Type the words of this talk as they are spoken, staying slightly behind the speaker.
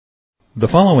The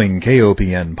following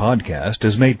KOPN podcast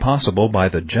is made possible by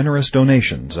the generous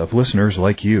donations of listeners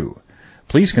like you.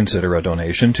 Please consider a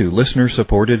donation to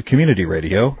listener-supported community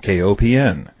radio,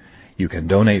 KOPN. You can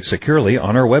donate securely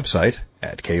on our website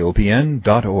at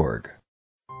kopn.org.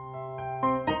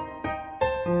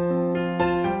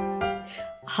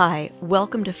 Hi,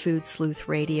 welcome to Food Sleuth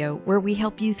Radio, where we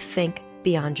help you think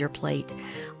beyond your plate.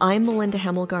 I'm Melinda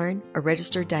Hemmelgarn, a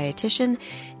registered dietitian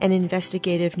and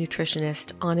investigative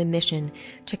nutritionist on a mission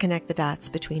to connect the dots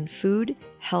between food,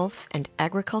 health, and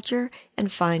agriculture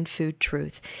and find food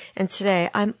truth. And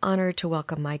today I'm honored to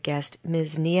welcome my guest,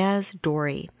 Ms. Niaz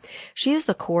Dorey. She is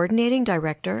the coordinating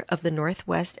director of the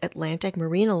Northwest Atlantic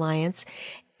Marine Alliance,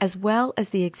 as well as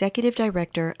the executive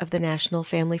director of the National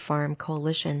Family Farm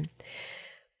Coalition.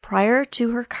 Prior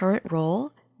to her current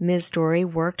role, Ms. Dorey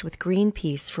worked with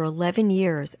Greenpeace for 11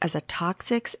 years as a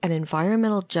toxics and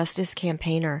environmental justice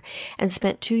campaigner and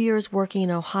spent 2 years working in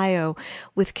Ohio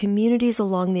with communities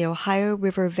along the Ohio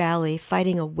River Valley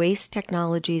fighting a waste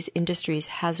technologies industry's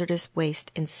hazardous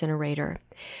waste incinerator.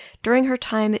 During her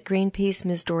time at Greenpeace,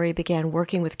 Ms. Dorey began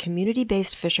working with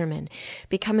community-based fishermen,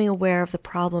 becoming aware of the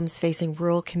problems facing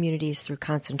rural communities through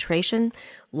concentration,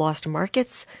 lost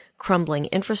markets, crumbling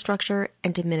infrastructure,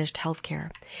 and diminished healthcare.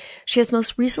 She has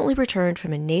most recently returned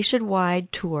from a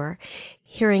nationwide tour,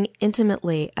 hearing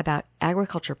intimately about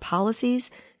agriculture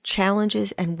policies,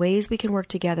 challenges, and ways we can work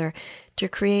together to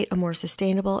create a more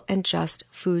sustainable and just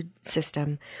food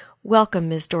system. Welcome,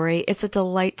 Ms. Dorey. It's a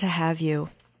delight to have you.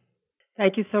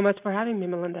 Thank you so much for having me,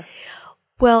 Melinda.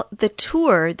 Well, the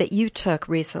tour that you took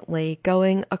recently,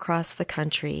 going across the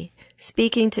country,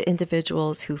 speaking to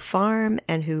individuals who farm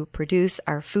and who produce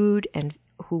our food and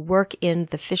who work in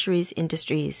the fisheries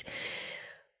industries,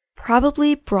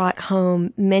 probably brought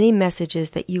home many messages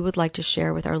that you would like to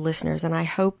share with our listeners, and I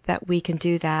hope that we can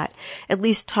do that, at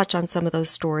least touch on some of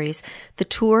those stories. The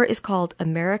tour is called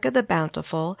America the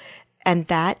Bountiful, and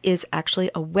that is actually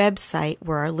a website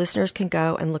where our listeners can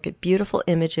go and look at beautiful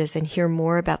images and hear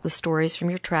more about the stories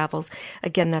from your travels.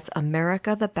 Again, that's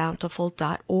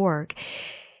americathebountiful.org.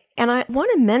 And I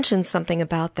want to mention something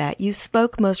about that. You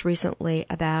spoke most recently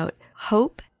about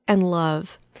hope and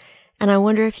love. And I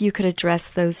wonder if you could address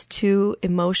those two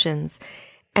emotions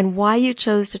and why you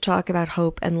chose to talk about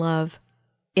hope and love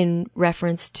in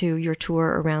reference to your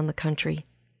tour around the country.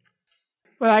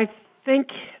 Well, I think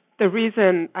the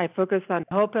reason I focused on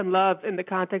hope and love in the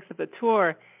context of the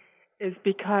tour is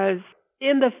because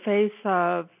in the face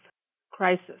of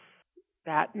crisis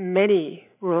that many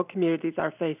rural communities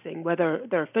are facing, whether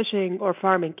they're fishing or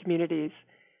farming communities,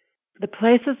 the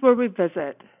places where we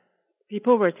visit,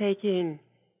 people were taking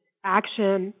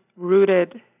action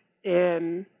rooted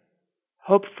in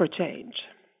hope for change,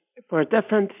 for a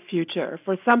different future,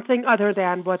 for something other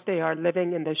than what they are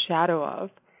living in the shadow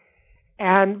of.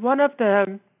 And one of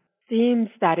the themes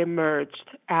that emerged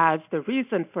as the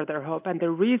reason for their hope and the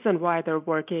reason why they're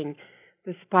working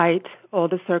despite all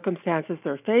the circumstances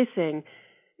they're facing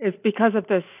is because of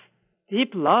this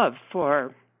deep love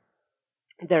for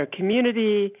their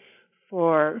community,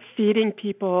 for feeding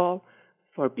people,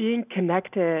 for being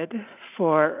connected,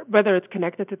 for whether it's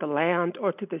connected to the land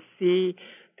or to the sea,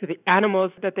 to the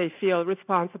animals that they feel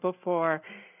responsible for,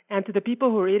 and to the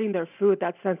people who are eating their food.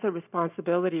 That sense of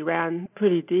responsibility ran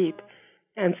pretty deep.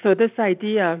 And so this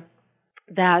idea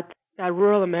that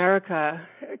rural America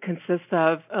consists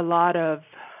of a lot of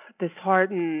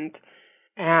disheartened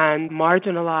and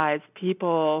marginalized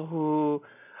people who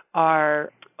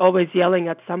are always yelling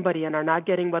at somebody and are not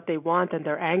getting what they want and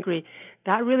they're angry,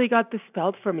 that really got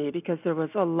dispelled for me because there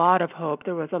was a lot of hope,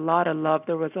 there was a lot of love,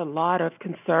 there was a lot of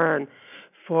concern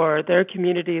for their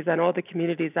communities and all the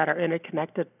communities that are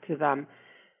interconnected to them.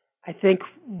 I think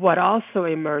what also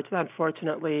emerged,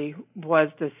 unfortunately,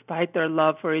 was despite their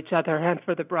love for each other and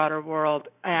for the broader world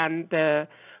and the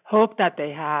hope that they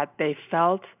had, they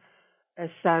felt a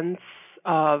sense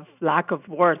of lack of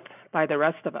worth by the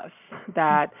rest of us,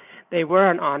 that they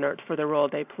weren't honored for the role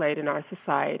they played in our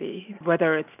society,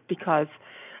 whether it's because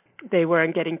they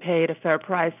weren't getting paid a fair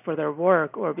price for their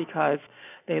work or because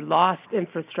they lost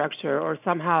infrastructure or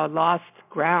somehow lost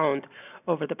ground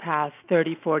over the past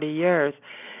 30, 40 years.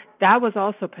 That was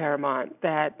also paramount,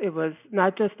 that it was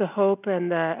not just the hope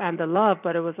and the love,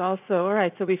 but it was also, all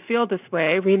right, so we feel this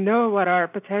way, we know what our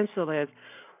potential is.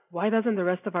 Why doesn't the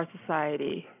rest of our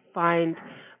society find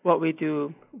what we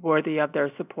do worthy of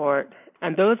their support?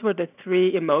 And those were the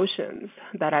three emotions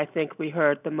that I think we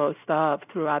heard the most of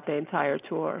throughout the entire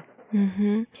tour.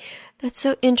 Mm-hmm. That's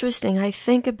so interesting. I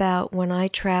think about when I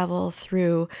travel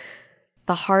through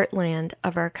the heartland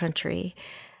of our country,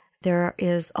 There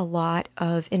is a lot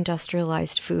of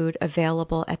industrialized food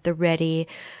available at the ready.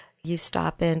 You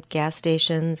stop in gas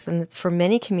stations, and for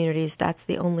many communities, that's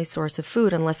the only source of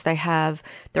food unless they have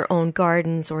their own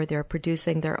gardens or they're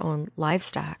producing their own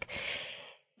livestock.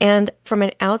 And from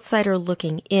an outsider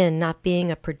looking in, not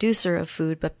being a producer of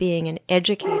food, but being an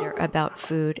educator about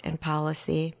food and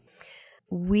policy,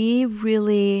 we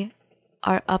really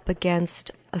are up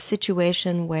against a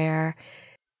situation where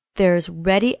there's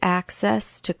ready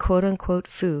access to quote-unquote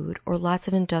food or lots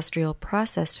of industrial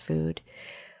processed food,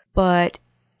 but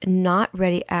not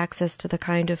ready access to the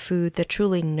kind of food that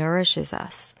truly nourishes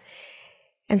us.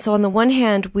 And so on the one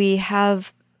hand, we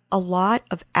have a lot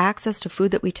of access to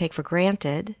food that we take for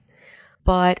granted,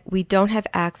 but we don't have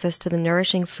access to the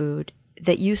nourishing food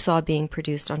that you saw being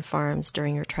produced on farms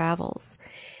during your travels.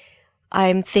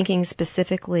 I'm thinking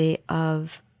specifically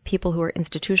of people who are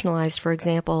institutionalized, for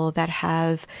example, that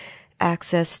have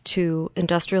access to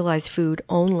industrialized food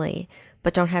only,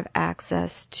 but don't have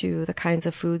access to the kinds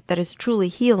of food that is truly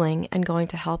healing and going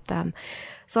to help them.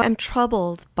 So I'm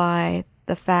troubled by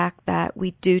the fact that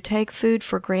we do take food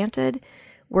for granted.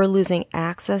 We're losing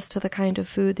access to the kind of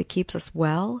food that keeps us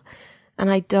well. And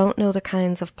I don't know the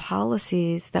kinds of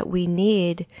policies that we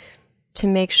need to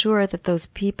make sure that those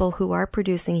people who are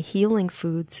producing healing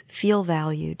foods feel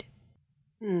valued.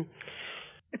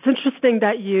 It's interesting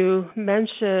that you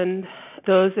mentioned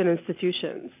those in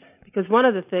institutions, because one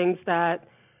of the things that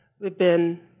we've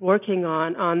been working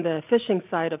on the fishing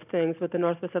side of things with the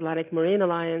Northwest Atlantic Marine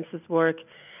Alliance's work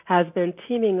has been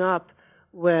teaming up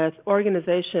with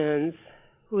organizations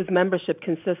whose membership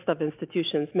consists of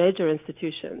institutions, major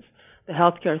institutions, the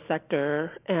healthcare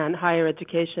sector and higher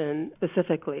education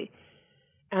specifically.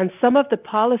 And some of the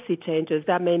policy changes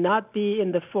that may not be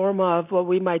in the form of what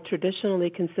we might traditionally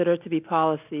consider to be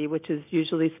policy, which is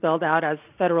usually spelled out as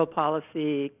federal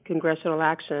policy, congressional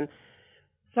action,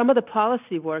 some of the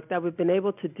policy work that we've been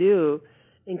able to do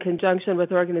in conjunction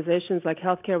with organizations like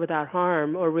Healthcare Without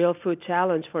Harm or Real Food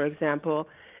Challenge, for example,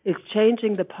 is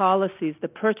changing the policies, the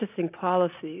purchasing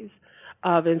policies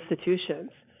of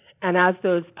institutions. And as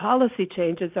those policy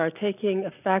changes are taking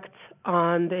effect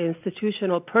on the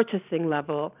institutional purchasing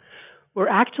level, we're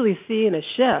actually seeing a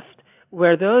shift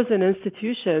where those in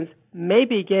institutions may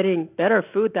be getting better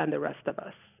food than the rest of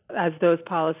us as those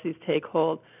policies take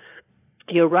hold.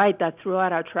 You're right that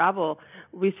throughout our travel,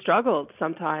 we struggled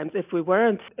sometimes. If we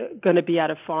weren't going to be at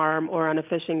a farm or on a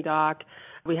fishing dock,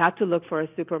 we had to look for a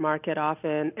supermarket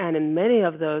often. And in many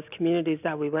of those communities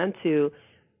that we went to,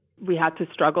 we had to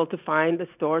struggle to find a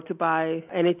store to buy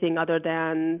anything other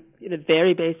than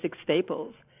very basic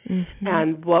staples. Mm-hmm.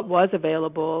 And what was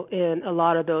available in a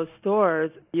lot of those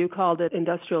stores, you called it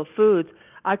industrial foods,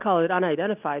 I call it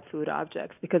unidentified food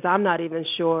objects, because I'm not even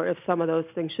sure if some of those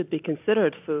things should be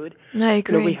considered food. I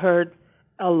agree. We heard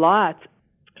a lot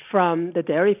from the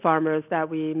dairy farmers that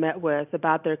we met with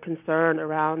about their concern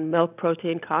around milk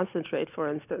protein concentrate, for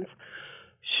instance.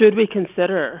 Should we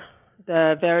consider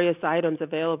the various items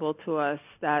available to us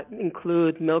that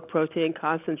include milk protein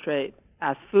concentrate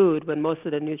as food when most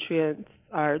of the nutrients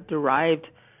are derived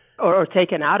or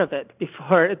taken out of it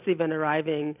before it's even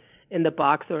arriving in the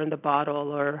box or in the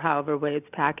bottle or however way it's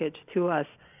packaged to us?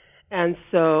 And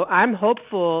so I'm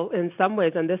hopeful in some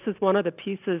ways, and this is one of the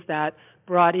pieces that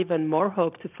brought even more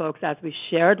hope to folks as we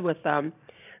shared with them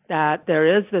that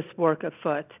there is this work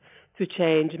afoot to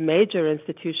change major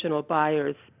institutional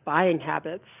buyers' buying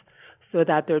habits so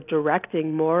that they're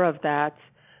directing more of that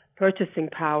purchasing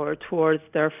power towards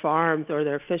their farms or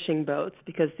their fishing boats,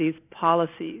 because these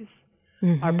policies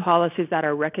are policies that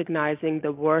are recognizing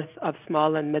the worth of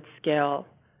small and mid-scale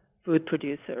food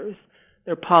producers.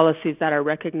 They're policies that are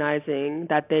recognizing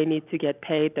that they need to get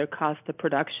paid their cost of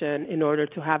production in order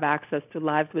to have access to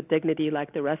lives with dignity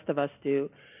like the rest of us do,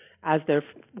 as their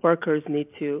workers need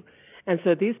to. And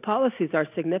so these policies are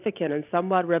significant and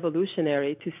somewhat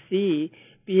revolutionary to see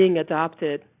being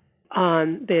adopted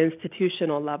on the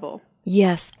institutional level.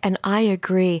 Yes, and I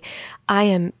agree. I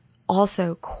am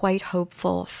also quite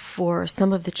hopeful for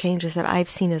some of the changes that I've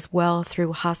seen as well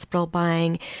through hospital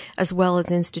buying as well as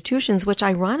institutions, which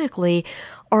ironically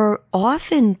are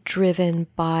often driven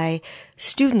by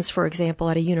students, for example,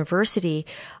 at a university.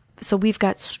 So we've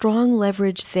got strong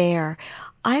leverage there.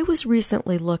 I was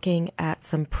recently looking at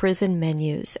some prison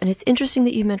menus, and it's interesting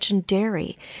that you mentioned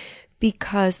dairy,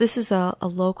 because this is a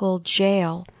local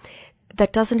jail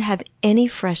that doesn't have any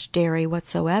fresh dairy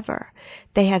whatsoever.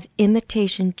 They have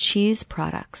imitation cheese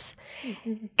products.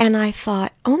 Mm-hmm. And I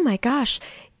thought, oh my gosh,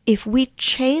 if we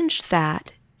changed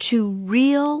that to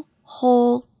real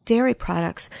whole dairy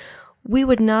products, we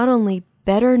would not only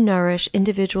better nourish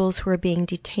individuals who are being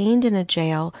detained in a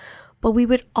jail, but we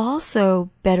would also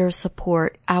better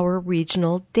support our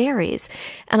regional dairies.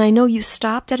 And I know you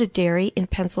stopped at a dairy in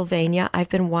Pennsylvania. I've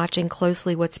been watching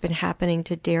closely what's been happening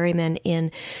to dairymen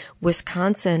in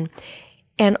Wisconsin.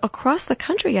 And across the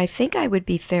country, I think I would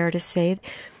be fair to say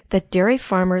that dairy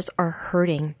farmers are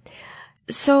hurting.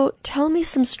 So tell me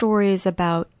some stories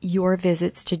about your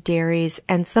visits to dairies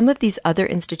and some of these other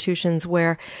institutions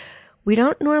where we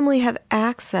don't normally have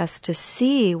access to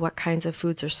see what kinds of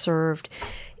foods are served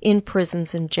in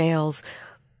prisons and jails,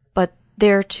 but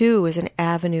there too is an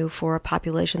avenue for a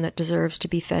population that deserves to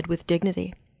be fed with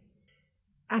dignity.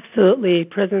 Absolutely.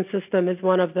 Prison system is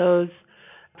one of those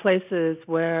places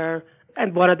where,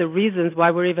 and one of the reasons why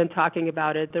we're even talking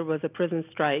about it, there was a prison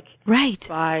strike. Right.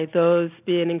 By those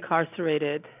being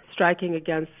incarcerated, striking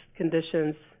against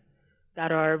conditions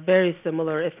that are very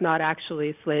similar, if not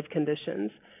actually slave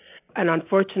conditions. And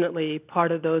unfortunately,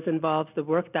 part of those involves the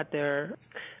work that they're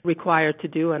required to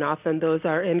do, and often those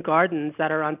are in gardens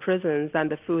that are on prisons, and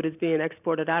the food is being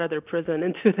exported out of their prison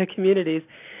into the communities.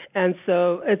 And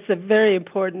so it's a very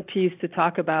important piece to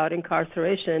talk about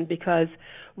incarceration, because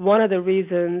one of the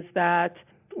reasons that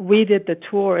we did the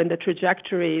tour and the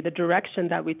trajectory, the direction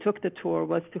that we took the tour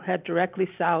was to head directly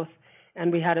south,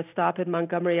 and we had a stop in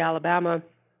Montgomery, Alabama,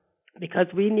 because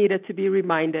we needed to be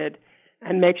reminded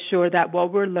and make sure that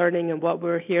what we're learning and what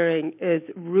we're hearing is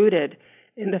rooted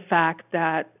in the fact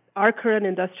that our current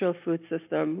industrial food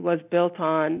system was built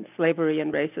on slavery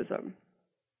and racism.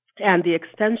 And the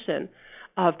extension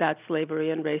of that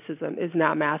slavery and racism is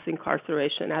now mass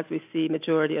incarceration, as we see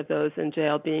majority of those in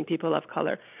jail being people of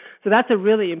color. So that's a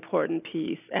really important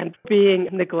piece. And being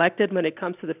neglected when it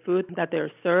comes to the food that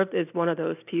they're served is one of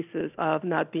those pieces of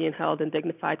not being held in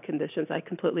dignified conditions. I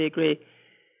completely agree.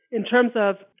 In terms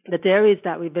of the dairies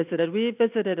that we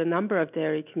visited a number of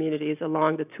dairy communities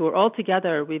along the tour.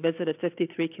 Altogether, we visited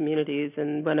 53 communities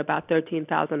and went about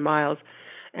 13,000 miles.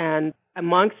 And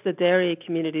amongst the dairy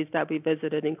communities that we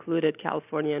visited included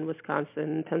California and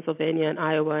Wisconsin, Pennsylvania and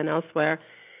Iowa and elsewhere.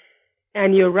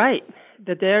 And you're right,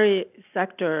 the dairy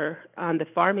sector on the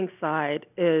farming side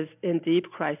is in deep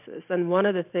crisis. And one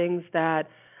of the things that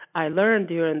I learned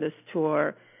during this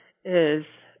tour is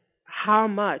how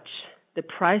much the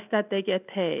price that they get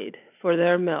paid for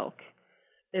their milk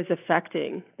is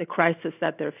affecting the crisis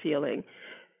that they're feeling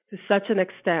to such an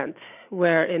extent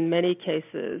where in many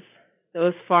cases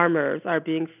those farmers are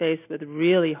being faced with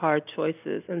really hard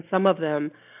choices, and some of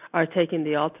them are taking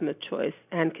the ultimate choice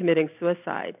and committing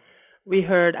suicide. We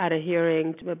heard at a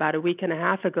hearing about a week and a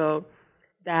half ago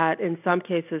that in some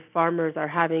cases farmers are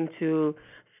having to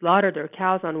slaughter their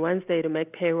cows on Wednesday to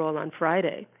make payroll on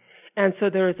Friday. And so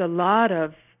there is a lot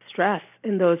of stress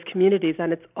in those communities,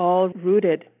 and it's all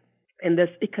rooted in this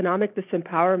economic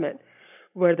disempowerment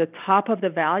where the top of the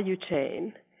value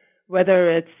chain, whether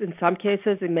it's in some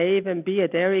cases it may even be a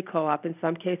dairy co-op, in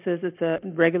some cases it's a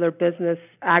regular business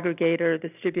aggregator,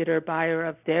 distributor, buyer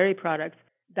of dairy products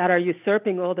that are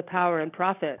usurping all the power and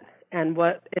profit, and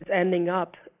what is ending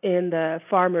up in the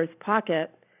farmer's pocket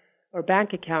or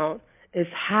bank account is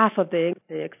half of the income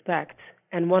they expect.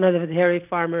 And one of the dairy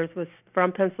farmers was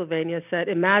from Pennsylvania, said,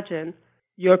 imagine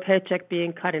your paycheck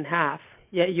being cut in half,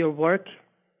 yet your work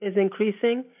is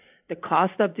increasing, the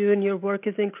cost of doing your work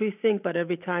is increasing, but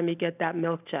every time you get that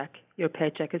milk check, your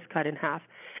paycheck is cut in half.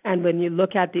 And when you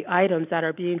look at the items that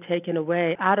are being taken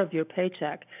away out of your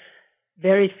paycheck,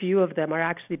 very few of them are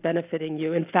actually benefiting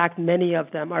you. In fact, many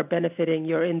of them are benefiting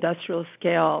your industrial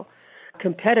scale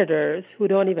competitors who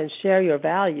don't even share your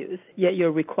values, yet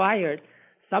you're required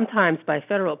sometimes by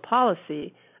federal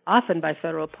policy, often by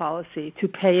federal policy, to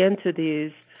pay into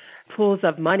these pools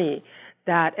of money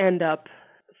that end up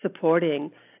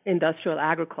supporting industrial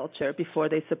agriculture before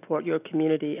they support your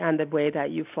community and the way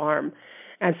that you farm.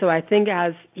 And so I think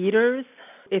as eaters,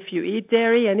 if you eat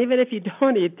dairy, and even if you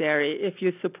don't eat dairy, if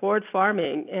you support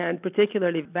farming, and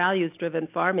particularly values-driven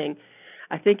farming,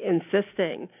 I think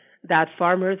insisting that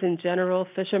farmers in general,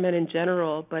 fishermen in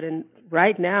general, but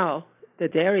right now, the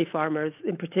dairy farmers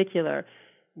in particular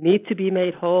need to be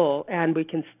made whole, and we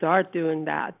can start doing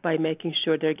that by making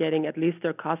sure they're getting at least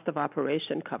their cost of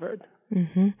operation covered.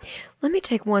 Mm-hmm. Let me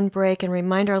take one break and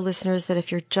remind our listeners that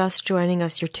if you're just joining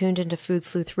us, you're tuned into Food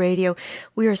Sleuth Radio.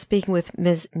 We are speaking with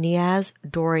Ms. Niaz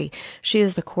Dorey. She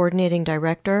is the coordinating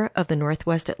director of the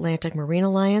Northwest Atlantic Marine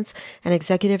Alliance and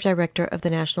executive director of the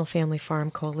National Family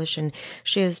Farm Coalition.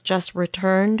 She has just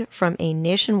returned from a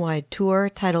nationwide tour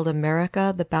titled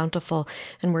America the Bountiful,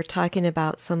 and we're talking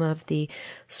about some of the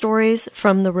stories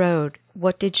from the road.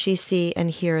 What did she see and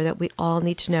hear that we all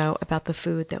need to know about the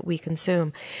food that we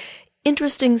consume?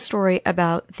 Interesting story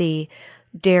about the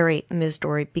dairy, Ms.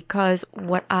 Dory, because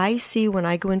what I see when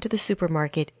I go into the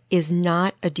supermarket is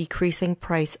not a decreasing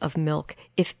price of milk.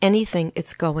 If anything,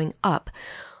 it's going up.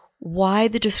 Why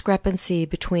the discrepancy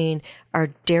between our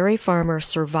dairy farmer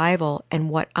survival and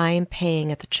what I am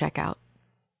paying at the checkout?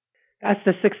 That's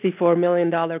the $64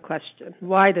 million question.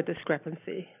 Why the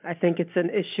discrepancy? I think it's an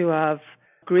issue of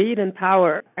greed and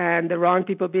power and the wrong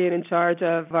people being in charge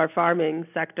of our farming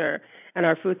sector and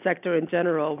our food sector in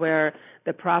general, where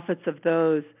the profits of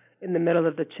those in the middle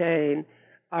of the chain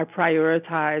are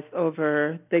prioritized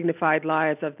over dignified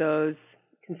lives of those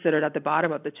considered at the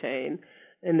bottom of the chain.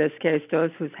 In this case, those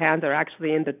whose hands are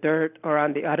actually in the dirt or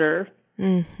on the udder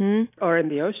or in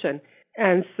the ocean.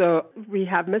 And so we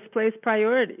have misplaced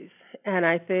priorities. And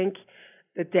I think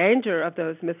the danger of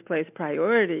those misplaced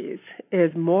priorities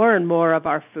is more and more of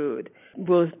our food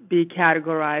will be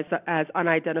categorized as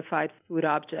unidentified food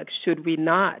objects should we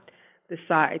not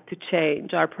decide to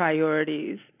change our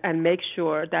priorities and make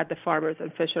sure that the farmers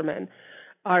and fishermen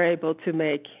are able to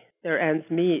make their ends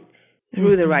meet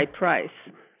through the right price.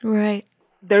 Right.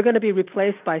 They're going to be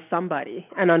replaced by somebody.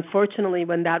 And unfortunately,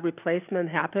 when that replacement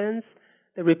happens,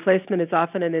 the replacement is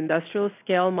often an industrial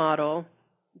scale model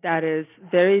that is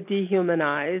very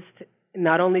dehumanized,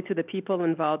 not only to the people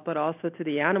involved, but also to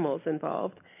the animals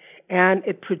involved. And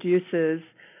it produces,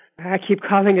 I keep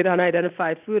calling it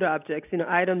unidentified food objects,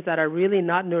 items that are really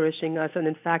not nourishing us and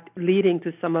in fact leading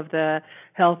to some of the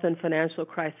health and financial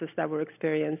crisis that we're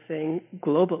experiencing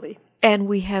globally. And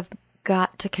we have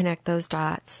got to connect those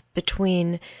dots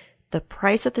between the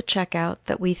price at the checkout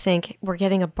that we think we're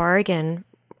getting a bargain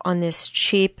on this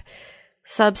cheap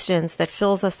substance that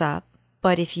fills us up.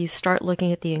 But if you start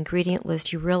looking at the ingredient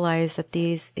list, you realize that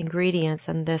these ingredients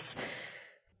and this,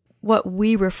 what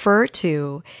we refer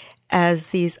to as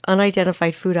these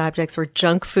unidentified food objects or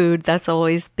junk food, that's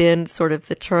always been sort of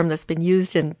the term that's been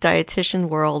used in dietitian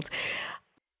world.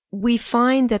 We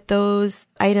find that those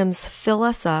items fill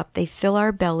us up, they fill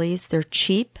our bellies, they're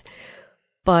cheap,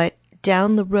 but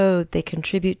down the road they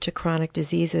contribute to chronic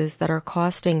diseases that are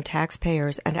costing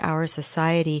taxpayers and our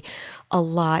society a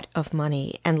lot of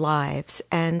money and lives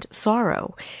and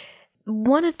sorrow.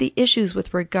 One of the issues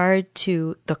with regard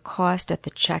to the cost at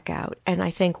the checkout, and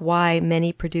I think why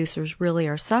many producers really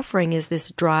are suffering, is this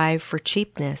drive for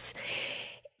cheapness.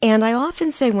 And I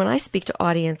often say when I speak to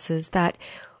audiences that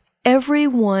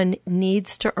everyone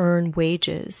needs to earn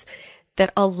wages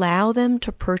that allow them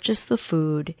to purchase the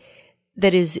food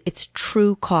that is its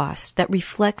true cost, that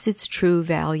reflects its true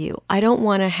value. I don't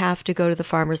want to have to go to the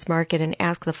farmer's market and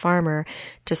ask the farmer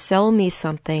to sell me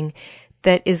something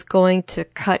that is going to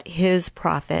cut his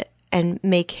profit and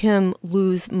make him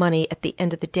lose money at the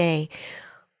end of the day.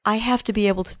 I have to be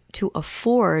able to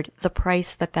afford the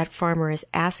price that that farmer is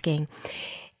asking.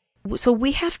 So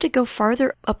we have to go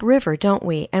farther upriver, don't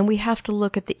we? And we have to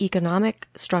look at the economic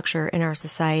structure in our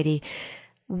society.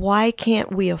 Why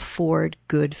can't we afford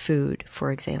good food,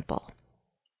 for example?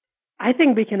 I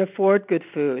think we can afford good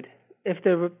food if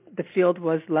the field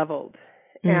was leveled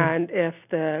and if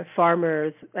the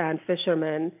farmers and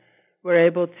fishermen were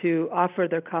able to offer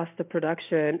their cost of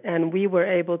production and we were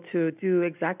able to do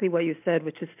exactly what you said,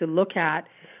 which is to look at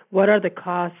what are the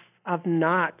costs of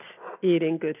not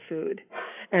eating good food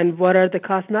and what are the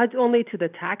costs not only to the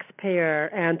taxpayer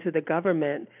and to the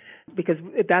government, because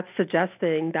that's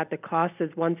suggesting that the cost is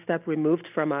one step removed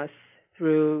from us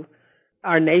through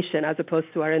our nation as opposed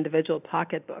to our individual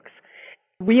pocketbooks.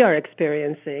 We are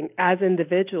experiencing, as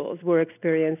individuals, we're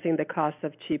experiencing the cost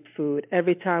of cheap food.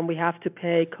 Every time we have to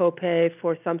pay copay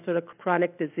for some sort of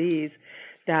chronic disease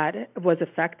that was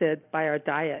affected by our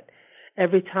diet.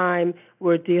 Every time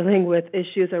we're dealing with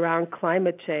issues around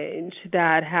climate change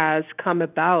that has come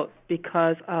about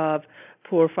because of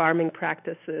poor farming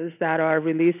practices that are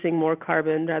releasing more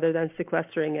carbon rather than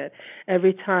sequestering it.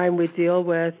 Every time we deal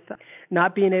with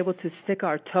not being able to stick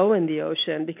our toe in the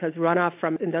ocean because runoff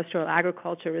from industrial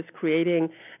agriculture is creating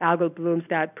algal blooms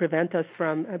that prevent us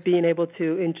from being able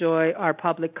to enjoy our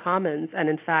public commons and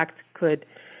in fact could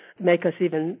make us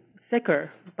even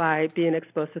sicker by being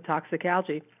exposed to toxic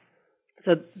algae.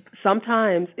 So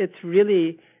sometimes it's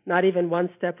really not even one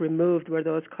step removed where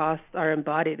those costs are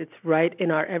embodied. It's right in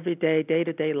our everyday,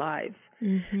 day-to-day lives.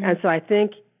 Mm-hmm. And so I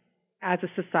think as a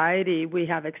society, we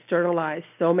have externalized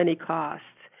so many costs.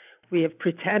 We have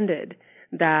pretended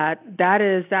that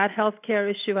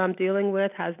healthcare issue I'm dealing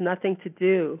with has nothing to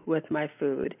do with my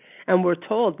food. And we're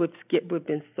told, we've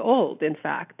been sold, in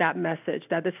fact, that message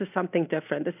that this is something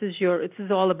different. This is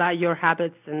all about your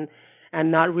habits and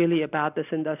not really about this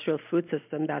industrial food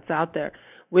system that's out there.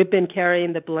 We've been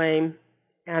carrying the blame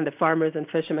and the farmers and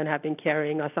fishermen have been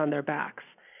carrying us on their backs.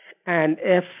 And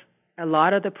if a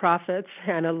lot of the profits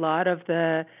and a lot of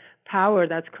the power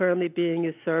that's currently being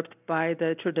usurped by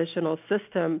the traditional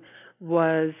system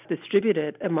was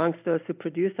distributed amongst those who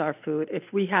produce our food, if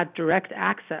we had direct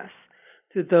access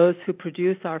to those who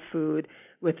produce our food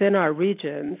within our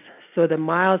regions, so the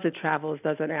miles it travels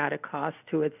doesn't add a cost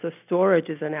to it, so storage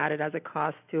isn't added as a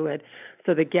cost to it,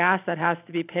 so the gas that has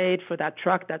to be paid for that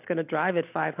truck that's going to drive it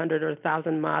 500 or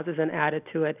 1,000 miles isn't added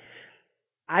to it.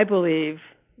 I believe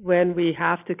when we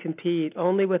have to compete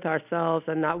only with ourselves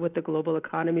and not with the global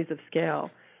economies of scale,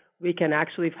 we can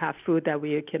actually have food that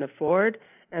we can afford,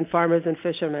 and farmers and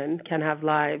fishermen can have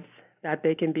lives that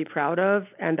they can be proud of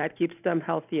and that keeps them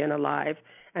healthy and alive,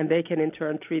 and they can in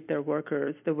turn treat their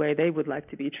workers the way they would like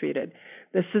to be treated.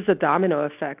 This is a domino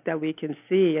effect that we can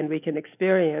see and we can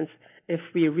experience if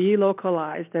we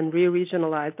relocalized and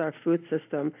re-regionalized our food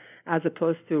system as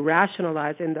opposed to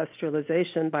rationalize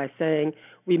industrialization by saying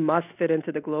we must fit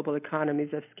into the global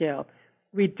economies of scale.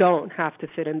 We don't have to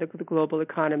fit into the global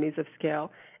economies of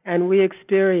scale. And we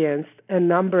experienced a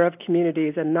number of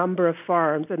communities, a number of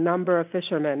farms, a number of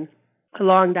fishermen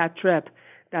along that trip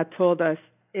that told us,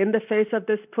 in the face of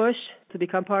this push to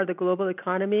become part of the global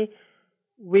economy,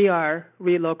 we are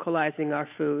relocalizing our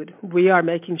food. We are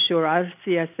making sure our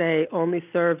CSA only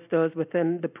serves those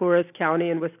within the poorest county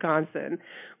in Wisconsin.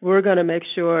 We're going to make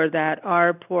sure that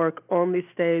our pork only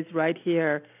stays right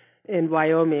here in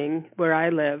Wyoming, where I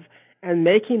live. And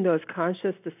making those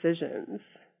conscious decisions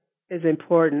is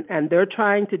important. And they're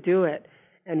trying to do it.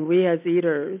 And we as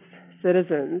eaters,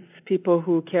 citizens, people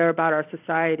who care about our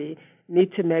society,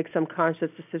 need to make some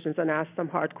conscious decisions and ask some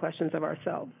hard questions of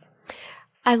ourselves.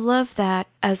 I love that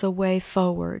as a way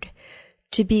forward,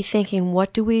 to be thinking,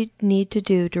 what do we need to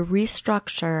do to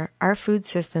restructure our food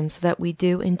system so that we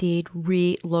do indeed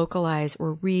relocalize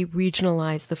or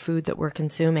re-regionalize the food that we're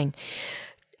consuming.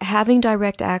 Having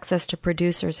direct access to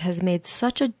producers has made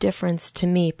such a difference to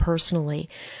me personally.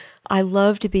 I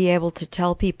love to be able to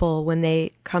tell people when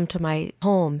they come to my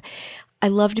home, I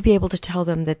love to be able to tell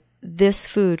them that this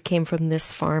food came from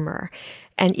this farmer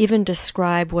and even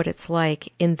describe what it's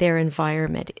like in their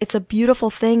environment. It's a beautiful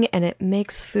thing and it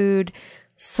makes food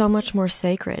so much more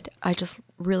sacred. I just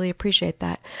really appreciate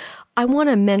that. I want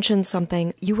to mention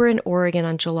something. You were in Oregon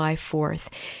on July 4th,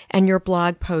 and your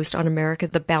blog post on America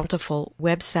the Bountiful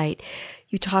website,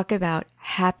 you talk about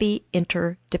Happy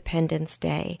Interdependence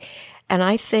Day. And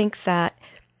I think that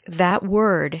that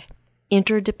word,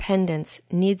 interdependence,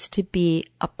 needs to be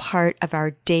a part of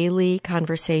our daily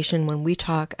conversation when we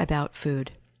talk about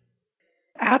food.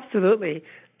 Absolutely.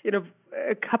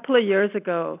 A couple of years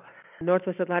ago,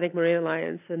 Northwest Atlantic Marine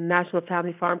Alliance and National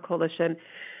Family Farm Coalition,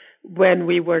 when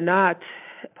we were not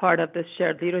part of this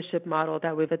shared leadership model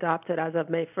that we've adopted as of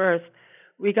May 1st,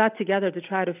 we got together to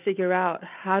try to figure out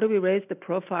how do we raise the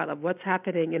profile of what's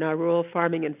happening in our rural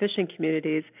farming and fishing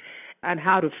communities and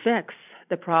how to fix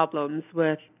the problems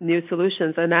with new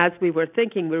solutions. And as we were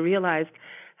thinking, we realized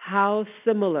how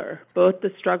similar both the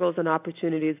struggles and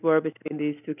opportunities were between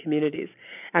these two communities.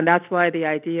 And that's why the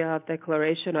idea of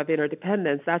declaration of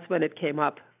interdependence, that's when it came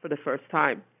up for the first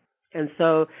time. And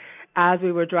so as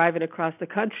we were driving across the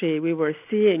country, we were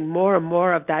seeing more and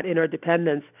more of that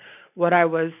interdependence. What I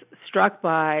was struck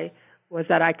by was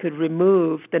that I could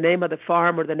remove the name of the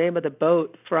farm or the name of the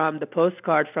boat from the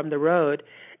postcard from the road,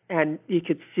 and you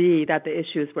could see that the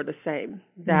issues were the same,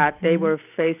 that they were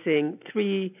facing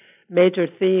three major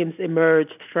themes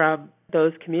emerged from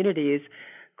those communities: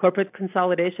 corporate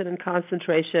consolidation and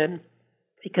concentration,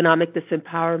 economic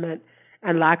disempowerment,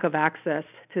 and lack of access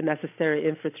to necessary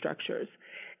infrastructures.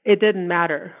 It didn't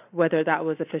matter whether that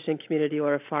was a fishing community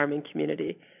or a farming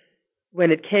community.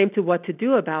 When it came to what to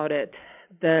do about it,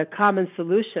 the common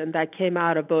solution that came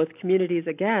out of both communities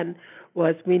again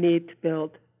was we need to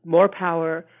build more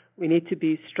power, we need to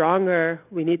be stronger,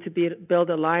 we need to build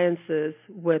alliances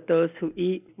with those who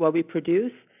eat what we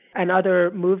produce and other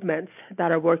movements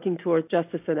that are working towards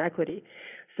justice and equity.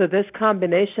 So this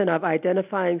combination of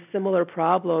identifying similar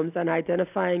problems and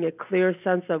identifying a clear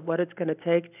sense of what it's going to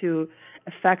take to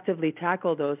effectively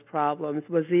tackle those problems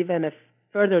was even a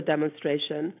further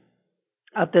demonstration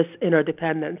of this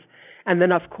interdependence. And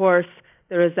then, of course,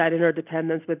 there is that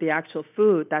interdependence with the actual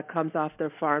food that comes off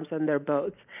their farms and their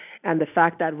boats. And the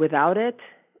fact that without it,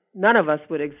 none of us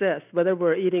would exist. Whether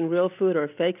we're eating real food or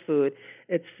fake food,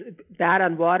 it's that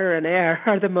and water and air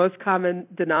are the most common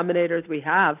denominators we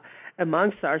have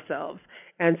amongst ourselves.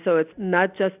 And so it's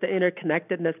not just the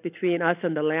interconnectedness between us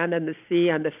and the land and the sea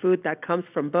and the food that comes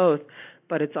from both,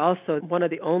 but it's also one of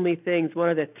the only things, one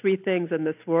of the three things in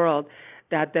this world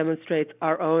that demonstrates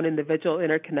our own individual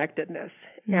interconnectedness.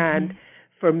 Mm-hmm. And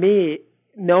for me,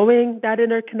 knowing that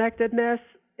interconnectedness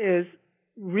is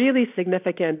really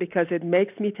significant because it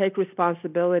makes me take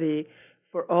responsibility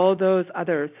for all those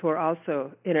others who are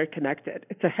also interconnected.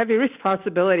 It's a heavy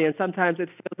responsibility, and sometimes it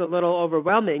feels a little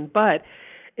overwhelming, but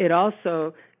it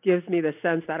also gives me the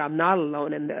sense that I'm not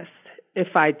alone in this.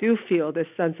 If I do feel this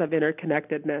sense of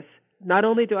interconnectedness, not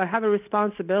only do I have a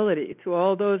responsibility to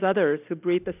all those others who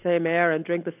breathe the same air and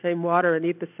drink the same water and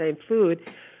eat the same food,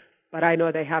 but I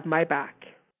know they have my back.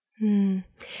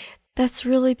 That's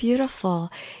really beautiful.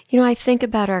 You know, I think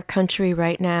about our country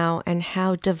right now and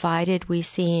how divided we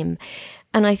seem.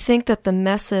 And I think that the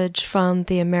message from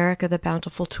the America the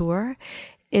Bountiful Tour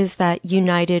is that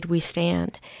united we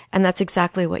stand. And that's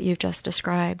exactly what you've just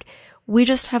described. We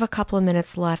just have a couple of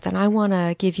minutes left, and I want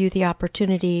to give you the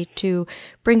opportunity to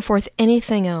bring forth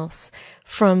anything else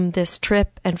from this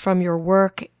trip and from your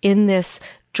work in this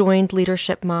joined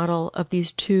leadership model of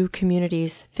these two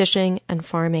communities, fishing and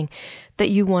farming, that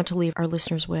you want to leave our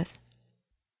listeners with.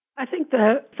 I think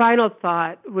the final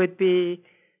thought would be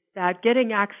that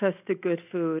getting access to good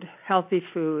food, healthy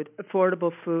food,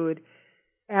 affordable food,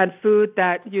 and food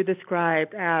that you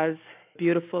described as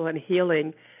beautiful and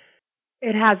healing,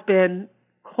 it has been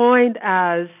coined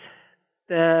as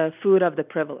the food of the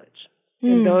privileged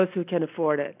and those who can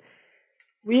afford it.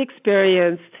 We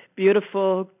experienced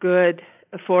beautiful, good,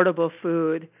 affordable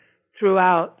food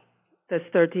throughout this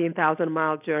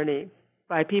 13,000-mile journey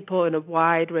by people in a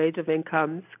wide range of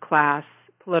incomes, class,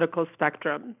 political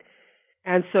spectrum.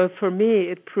 And so for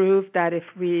me, it proved that if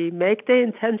we make the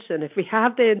intention, if we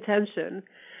have the intention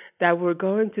that we're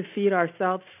going to feed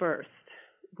ourselves first,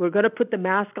 we're going to put the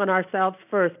mask on ourselves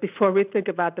first before we think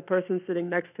about the person sitting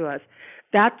next to us.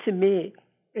 That, to me,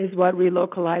 is what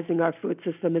relocalizing our food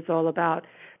system is all about.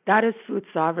 That is food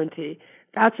sovereignty.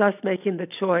 That's us making the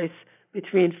choice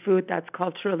between food that's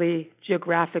culturally,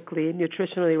 geographically,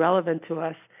 nutritionally relevant to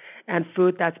us and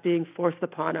food that's being forced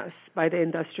upon us by the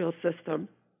industrial system.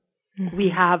 Mm-hmm. We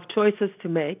have choices to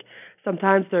make.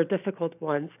 Sometimes they're difficult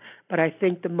ones, but I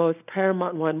think the most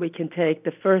paramount one we can take,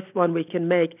 the first one we can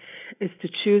make, is to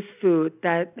choose food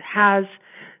that has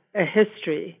a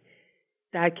history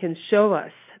that can show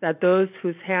us that those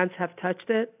whose hands have touched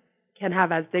it can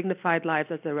have as dignified lives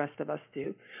as the rest of us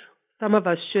do. Some of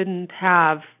us shouldn't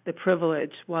have the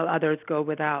privilege while others go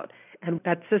without. And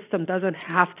that system doesn't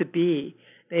have to be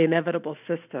the inevitable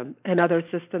system. Another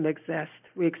system exists.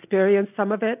 We experience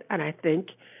some of it, and I think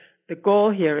the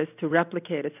goal here is to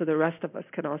replicate it so the rest of us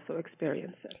can also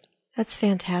experience it. That's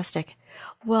fantastic.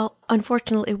 Well,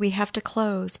 unfortunately, we have to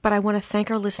close, but I want to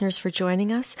thank our listeners for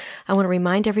joining us. I want to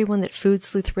remind everyone that Food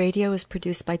Sleuth Radio is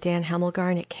produced by Dan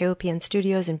Hemmelgarn at KOPN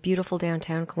Studios in beautiful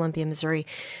downtown Columbia, Missouri.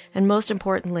 And most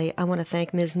importantly, I want to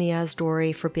thank Ms. Niaz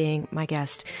Dorey for being my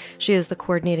guest. She is the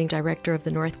coordinating director of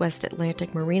the Northwest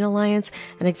Atlantic Marine Alliance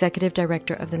and executive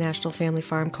director of the National Family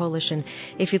Farm Coalition.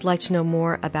 If you'd like to know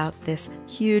more about this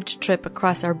huge trip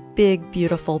across our big,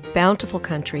 beautiful, bountiful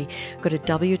country, go to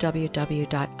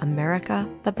www.americathebountiful.org,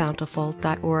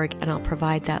 and I'll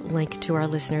provide that link to our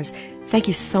listeners. Thank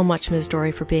you so much, Ms.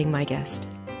 Dorey, for being my guest.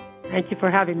 Thank you for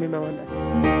having me,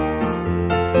 Melinda.